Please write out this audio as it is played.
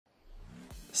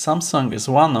Samsung is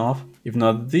one of, if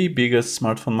not the biggest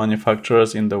smartphone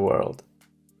manufacturers in the world.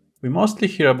 We mostly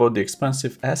hear about the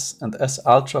expensive S and S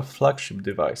Ultra flagship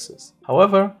devices.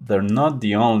 However, they're not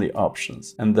the only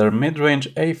options, and their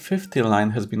mid-range A50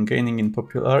 line has been gaining in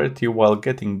popularity while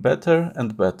getting better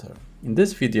and better. In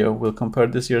this video, we'll compare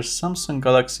this year's Samsung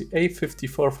Galaxy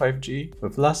A54 5G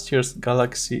with last year's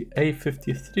Galaxy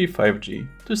A53 5G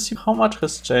to see how much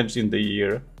has changed in the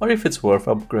year or if it's worth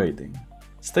upgrading.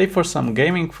 Stay for some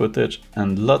gaming footage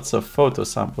and lots of photo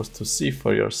samples to see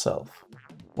for yourself.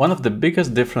 One of the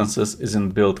biggest differences is in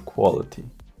build quality.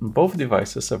 Both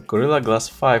devices have Gorilla Glass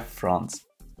 5 fronts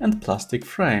and plastic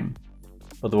frame.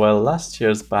 But while last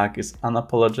year's back is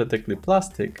unapologetically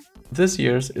plastic, this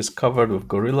year's is covered with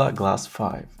Gorilla Glass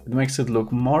 5. It makes it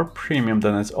look more premium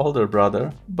than its older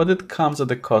brother, but it comes at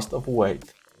the cost of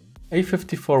weight.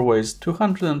 A54 weighs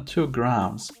 202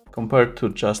 grams compared to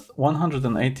just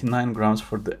 189 grams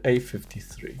for the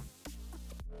A53.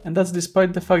 And that's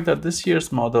despite the fact that this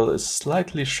year's model is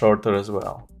slightly shorter as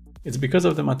well. It's because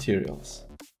of the materials.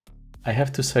 I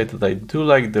have to say that I do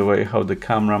like the way how the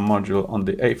camera module on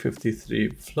the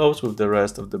A53 flows with the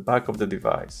rest of the back of the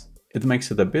device. It makes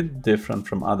it a bit different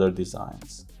from other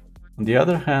designs. On the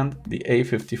other hand, the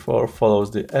A54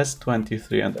 follows the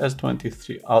S23 and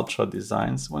S23 Ultra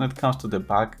designs when it comes to the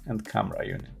back and camera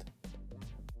unit.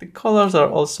 The colors are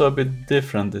also a bit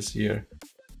different this year,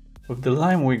 with the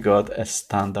lime we got a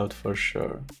standout for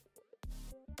sure.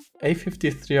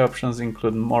 A53 options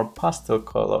include more pastel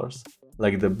colors,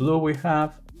 like the blue we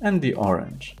have and the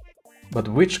orange. But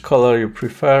which color you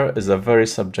prefer is a very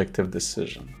subjective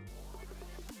decision.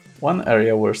 One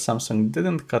area where Samsung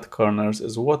didn't cut corners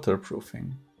is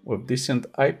waterproofing, with decent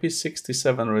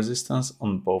IP67 resistance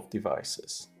on both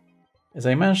devices. As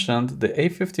I mentioned, the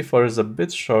A54 is a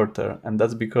bit shorter, and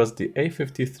that's because the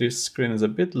A53 screen is a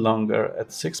bit longer at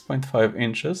 6.5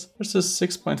 inches versus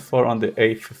 6.4 on the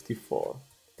A54.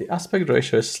 The aspect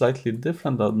ratio is slightly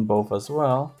different on both as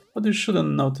well, but you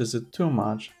shouldn't notice it too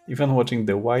much, even watching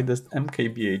the widest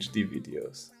MKBHD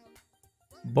videos.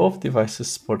 Both devices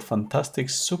sport fantastic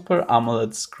Super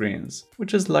AMOLED screens,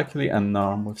 which is luckily a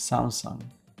norm with Samsung,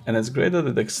 and it's great that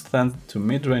it extends to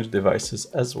mid-range devices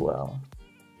as well.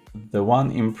 The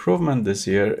one improvement this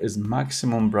year is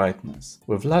maximum brightness,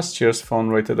 with last year's phone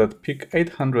rated at peak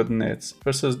 800 nits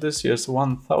versus this year's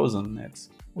 1000 nits,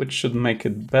 which should make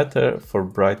it better for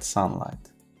bright sunlight.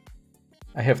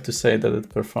 I have to say that it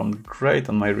performed great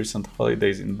on my recent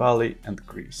holidays in Bali and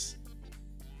Greece.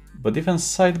 But even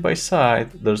side by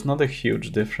side, there's not a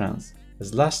huge difference,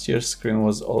 as last year's screen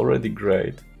was already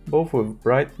great, both with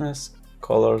brightness,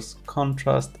 colors,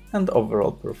 contrast and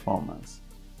overall performance.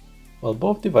 While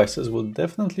both devices will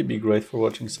definitely be great for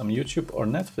watching some YouTube or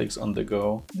Netflix on the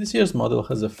go, this year's model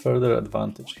has a further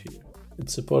advantage here. It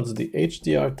supports the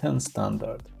HDR10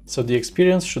 standard, so the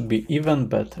experience should be even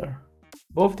better.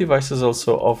 Both devices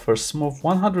also offer smooth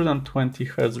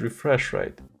 120Hz refresh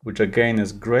rate, which again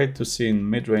is great to see in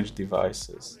mid-range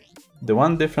devices. The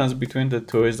one difference between the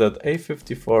two is that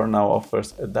A54 now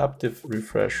offers adaptive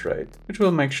refresh rate, which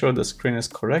will make sure the screen is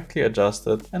correctly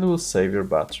adjusted and will save your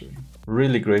battery.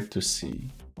 Really great to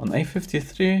see. On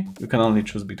A53, you can only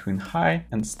choose between high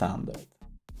and standard.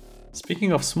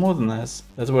 Speaking of smoothness,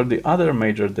 that's where the other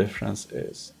major difference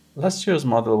is. Last year's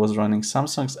model was running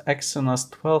Samsung's Exynos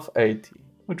 1280,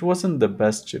 which wasn't the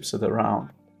best chipset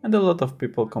around, and a lot of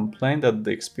people complained that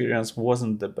the experience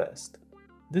wasn't the best.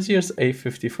 This year's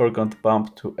A54 got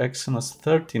bumped to Exynos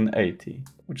 1380,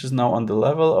 which is now on the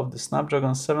level of the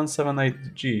Snapdragon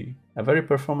 778G, a very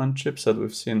performant chipset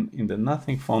we've seen in the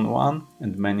Nothing Phone 1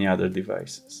 and many other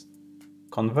devices.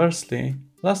 Conversely,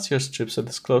 last year's chipset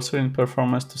is closer in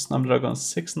performance to Snapdragon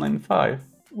 695,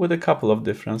 with a couple of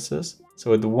differences,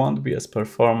 so it won't be as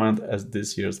performant as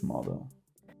this year's model.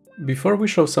 Before we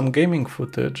show some gaming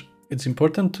footage, it's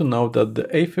important to note that the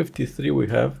A53 we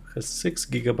have has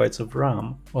 6GB of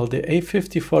RAM, while the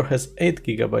A54 has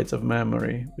 8GB of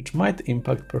memory, which might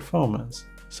impact performance.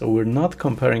 So we're not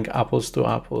comparing apples to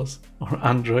apples or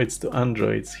androids to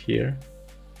androids here.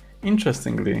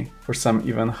 Interestingly, for some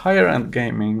even higher-end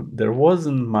gaming, there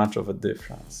wasn't much of a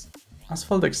difference.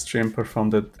 Asphalt Extreme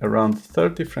performed at around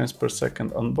 30 frames per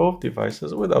second on both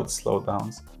devices without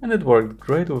slowdowns, and it worked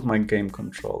great with my game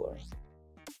controller.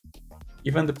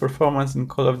 Even the performance in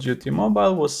Call of Duty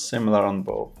Mobile was similar on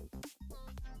both.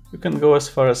 You can go as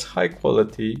far as high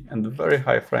quality and very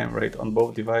high frame rate on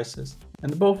both devices,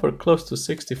 and both were close to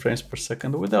 60 frames per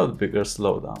second without bigger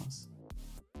slowdowns.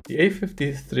 The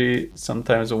A53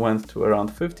 sometimes went to around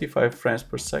 55 frames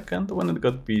per second when it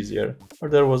got busier or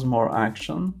there was more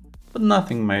action, but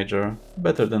nothing major,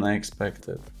 better than I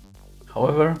expected.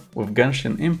 However, with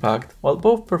Genshin Impact, while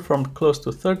both performed close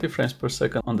to 30 frames per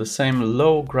second on the same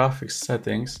low graphics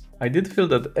settings, I did feel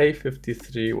that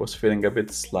A53 was feeling a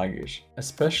bit sluggish,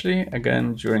 especially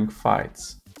again during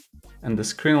fights, and the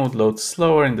screen would load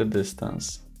slower in the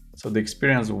distance, so the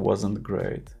experience wasn't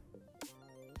great.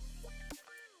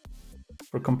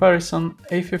 For comparison,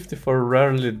 A54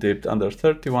 rarely dipped under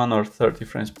 31 or 30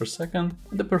 frames per second,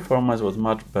 and the performance was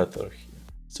much better here.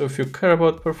 So if you care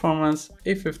about performance,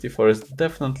 A54 is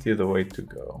definitely the way to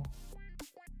go.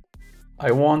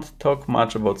 I won't talk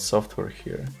much about software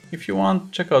here. If you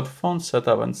want, check out phone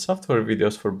setup and software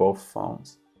videos for both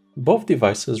phones. Both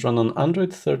devices run on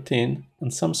Android 13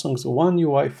 and Samsung's One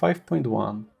UI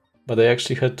 5.1, but I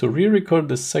actually had to re-record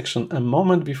this section a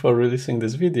moment before releasing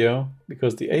this video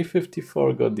because the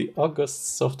A54 got the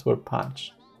August software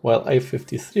patch, while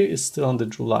A53 is still on the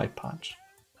July patch.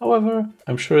 However,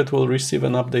 I'm sure it will receive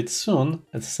an update soon,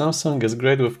 as Samsung is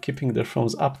great with keeping their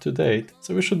phones up to date,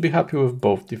 so we should be happy with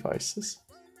both devices.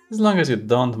 As long as you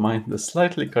don't mind the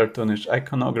slightly cartoonish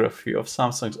iconography of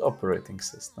Samsung's operating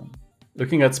system.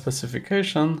 Looking at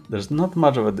specification, there's not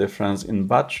much of a difference in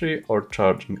battery or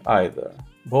charging either.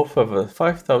 Both have a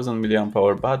 5000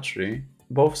 mAh battery,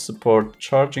 both support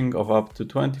charging of up to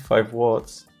 25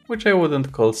 watts, which I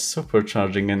wouldn't call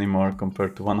supercharging anymore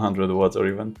compared to 100 watts or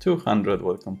even 200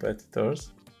 watt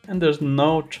competitors, and there's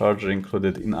no charger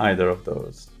included in either of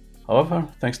those. However,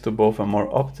 thanks to both a more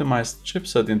optimized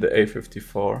chipset in the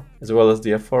A54, as well as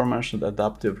the aforementioned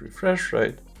adaptive refresh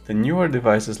rate, the newer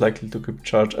device is likely to keep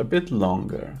charge a bit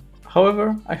longer.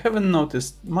 However, I haven't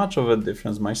noticed much of a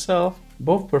difference myself.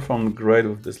 Both performed great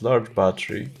with this large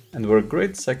battery and were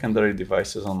great secondary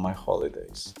devices on my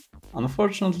holidays.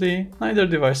 Unfortunately, neither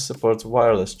device supports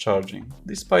wireless charging,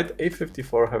 despite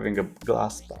A54 having a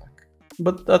glass back,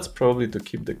 but that's probably to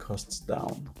keep the costs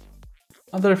down.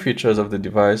 Other features of the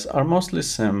device are mostly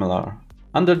similar: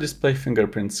 under-display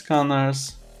fingerprint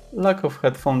scanners, lack of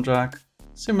headphone jack,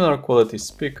 similar quality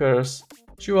speakers,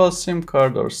 dual SIM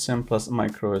card or SIM plus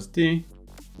microSD,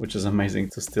 which is amazing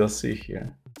to still see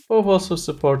here. Both also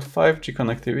support 5G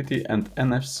connectivity and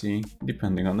NFC,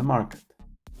 depending on the market.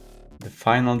 The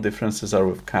final differences are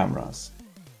with cameras.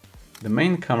 The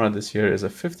main camera this year is a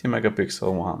 50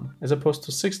 megapixel one, as opposed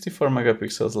to 64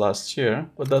 megapixels last year,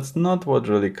 but that's not what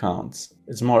really counts.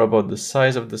 It's more about the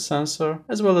size of the sensor,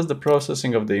 as well as the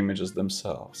processing of the images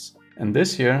themselves. And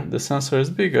this year, the sensor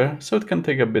is bigger, so it can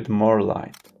take a bit more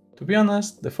light. To be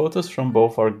honest, the photos from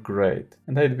both are great,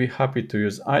 and I'd be happy to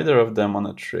use either of them on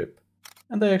a trip.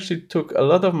 And I actually took a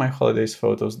lot of my holidays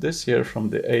photos this year from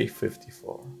the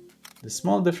A54. The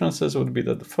small differences would be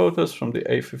that the photos from the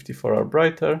A54 are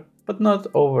brighter, but not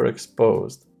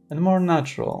overexposed, and more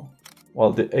natural,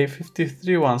 while the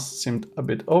A53 ones seemed a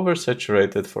bit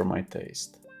oversaturated for my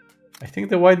taste. I think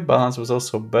the white balance was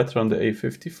also better on the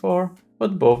A54,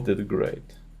 but both did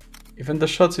great. Even the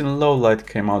shots in low light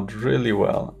came out really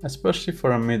well, especially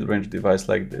for a mid-range device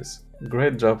like this.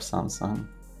 Great job, Samsung.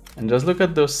 And just look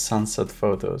at those sunset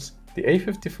photos. The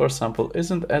A54 sample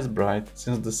isn't as bright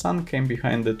since the sun came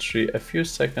behind the tree a few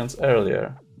seconds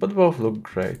earlier, but both look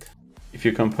great. If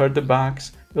you compare the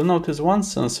backs, you'll notice one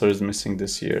sensor is missing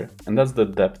this year, and that's the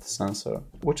depth sensor,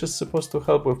 which is supposed to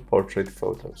help with portrait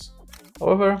photos.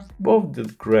 However, both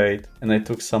did great, and I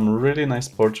took some really nice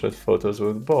portrait photos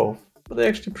with both, but I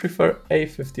actually prefer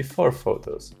A54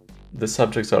 photos. The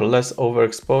subjects are less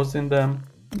overexposed in them,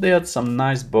 they had some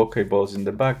nice bokeh balls in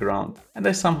the background, and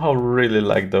I somehow really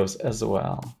like those as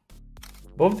well.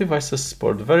 Both devices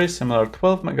support very similar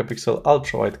 12 megapixel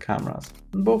ultrawide cameras,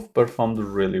 and both performed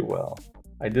really well.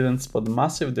 I didn't spot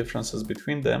massive differences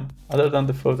between them, other than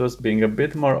the photos being a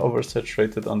bit more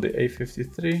oversaturated on the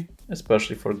A53,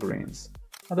 especially for greens.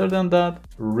 Other than that,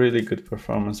 really good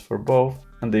performance for both,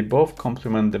 and they both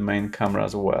complement the main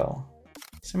cameras well.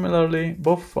 Similarly,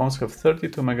 both phones have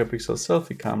 32 megapixel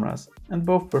selfie cameras, and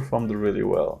both performed really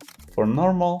well for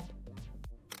normal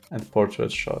and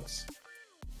portrait shots.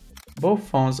 Both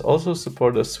phones also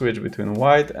support a switch between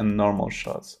wide and normal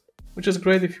shots, which is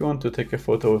great if you want to take a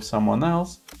photo with someone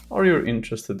else or you're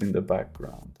interested in the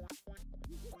background.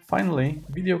 Finally,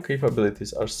 video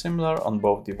capabilities are similar on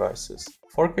both devices.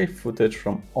 4K footage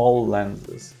from all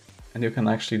lenses, and you can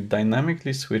actually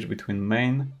dynamically switch between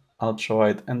main,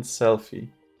 ultrawide and selfie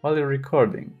while you're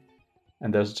recording,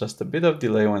 and there's just a bit of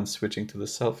delay when switching to the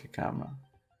selfie camera.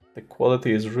 The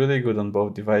quality is really good on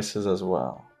both devices as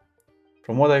well.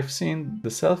 From what I've seen, the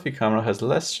selfie camera has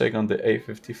less shake on the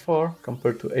A54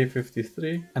 compared to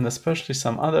A53 and especially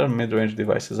some other mid-range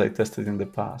devices I tested in the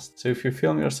past, so if you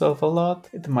film yourself a lot,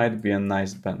 it might be a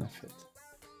nice benefit.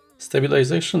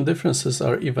 Stabilization differences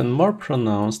are even more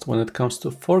pronounced when it comes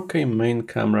to 4K main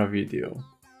camera video.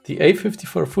 The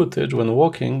A54 footage when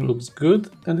walking looks good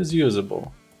and is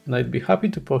usable, and I'd be happy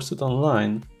to post it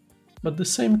online, but the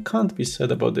same can't be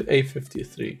said about the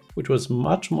A53, which was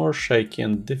much more shaky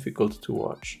and difficult to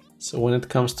watch. So when it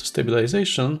comes to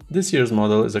stabilization, this year's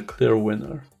model is a clear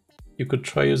winner. You could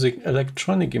try using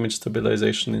electronic image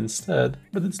stabilization instead,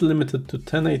 but it's limited to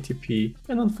 1080p,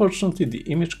 and unfortunately the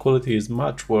image quality is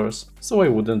much worse, so I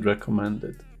wouldn't recommend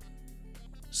it.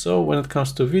 So when it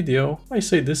comes to video, I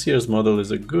say this year's model is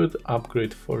a good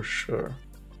upgrade for sure.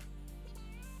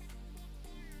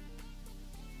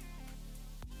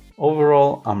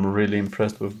 Overall, I'm really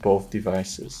impressed with both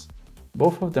devices.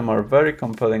 Both of them are very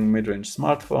compelling mid-range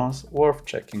smartphones worth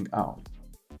checking out.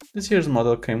 This year's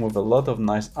model came with a lot of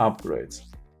nice upgrades,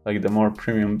 like the more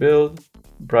premium build,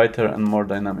 brighter and more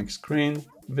dynamic screen,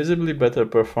 visibly better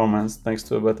performance thanks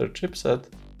to a better chipset,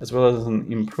 as well as an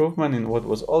improvement in what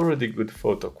was already good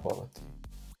photo quality.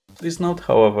 Please note,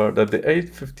 however, that the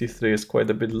A53 is quite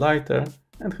a bit lighter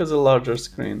and has a larger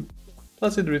screen,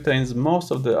 plus it retains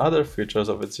most of the other features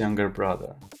of its younger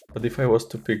brother. But if I was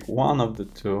to pick one of the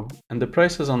two, and the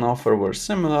prices on offer were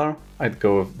similar, I'd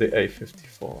go with the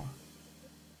A54.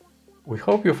 We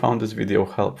hope you found this video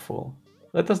helpful.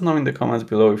 Let us know in the comments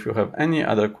below if you have any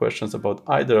other questions about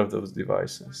either of those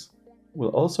devices. We'll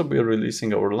also be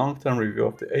releasing our long-term review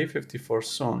of the A54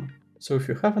 soon, so if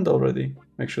you haven't already,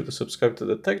 make sure to subscribe to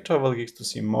the Tech Travel Geeks to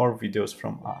see more videos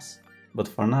from us. But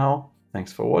for now,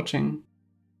 thanks for watching.